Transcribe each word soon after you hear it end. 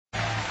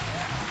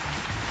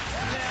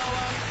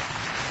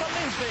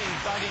been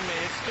bugging me.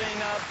 It's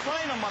been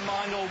playing on my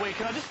mind all week,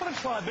 and I just want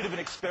to try a bit of an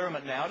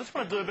experiment now. I just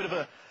want to do a bit of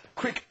a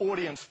quick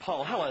audience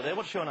poll. Hello there,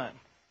 what's your name?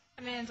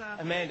 Amanda.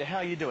 Amanda, how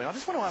are you doing? I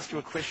just want to ask you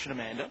a question,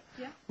 Amanda.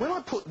 Yeah? When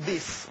I put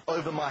this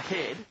over my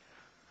head,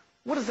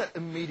 what does that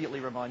immediately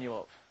remind you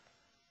of?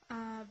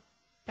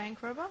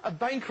 Bank robber? A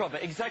bank robber,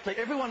 exactly.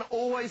 Everyone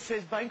always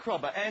says bank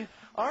robber, and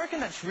I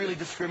reckon that's really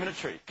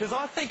discriminatory, because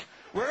I think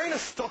wearing a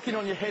stocking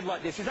on your head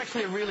like this is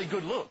actually a really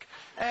good look.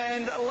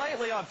 And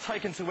lately I've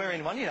taken to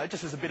wearing one, you know,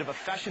 just as a bit of a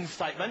fashion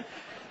statement.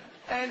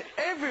 And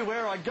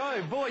everywhere I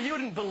go, boy, you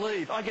wouldn't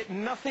believe, I get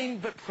nothing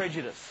but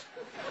prejudice.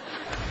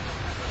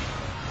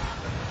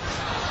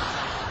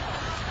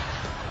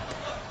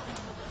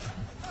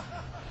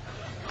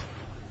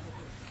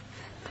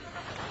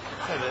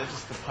 Hey there,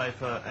 just the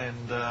paper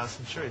and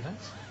some chewy,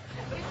 thanks.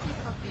 Can you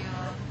copy your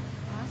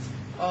mask?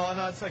 Oh,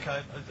 no, it's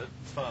okay.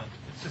 It's fine.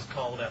 It's just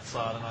cold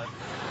outside and I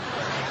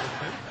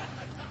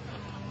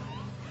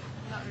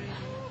Not really.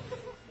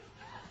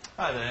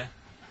 Hi there.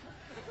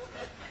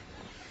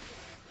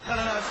 No,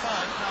 it's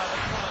fine. No,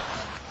 it's fine.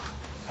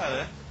 Hi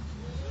there.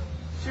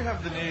 Do you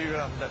have the new,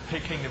 that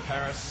Peking to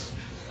Paris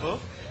book?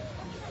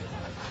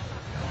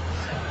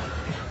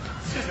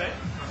 Excuse me.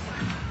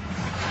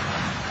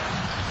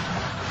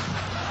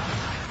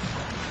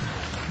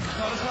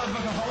 No, I just want to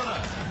book a holiday.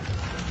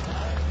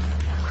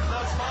 No,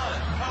 it's fine.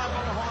 Can't I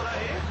book a holiday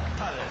here?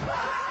 Hi there.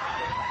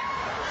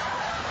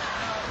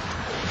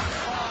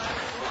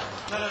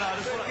 No, I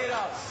just want to get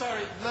up.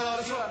 Sorry. No,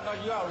 I just want to... No,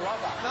 you are a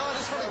robber. No, I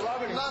just want to...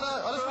 No,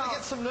 I just want to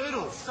get some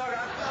noodles. Sorry.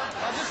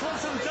 I just want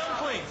some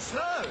dumplings.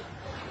 No.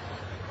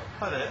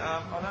 Hi there.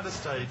 I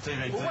noticed a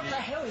DVD. Well, what the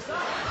hell is that?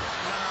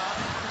 No,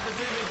 the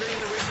DVD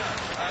in the window.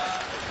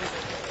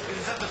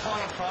 Is that the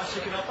final price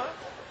you can offer?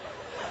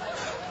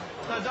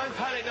 No, don't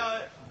panic.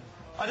 No.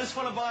 I just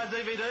want to buy a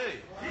DVD.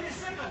 Give me a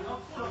second,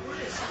 I'll pull up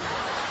this.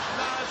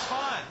 No, it's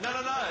fine. No,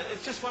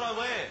 it's just what I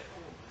wear.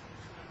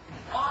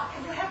 Oh,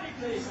 can you help me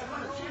please? I've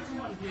got a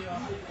gentleman here.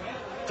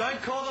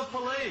 Don't call the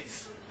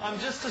police. I'm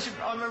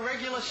a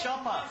regular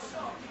shopper.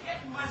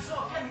 Get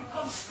myself, can you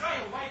come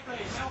straight away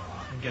please? Help.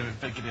 Get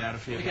out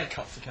of here. The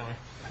cops are coming.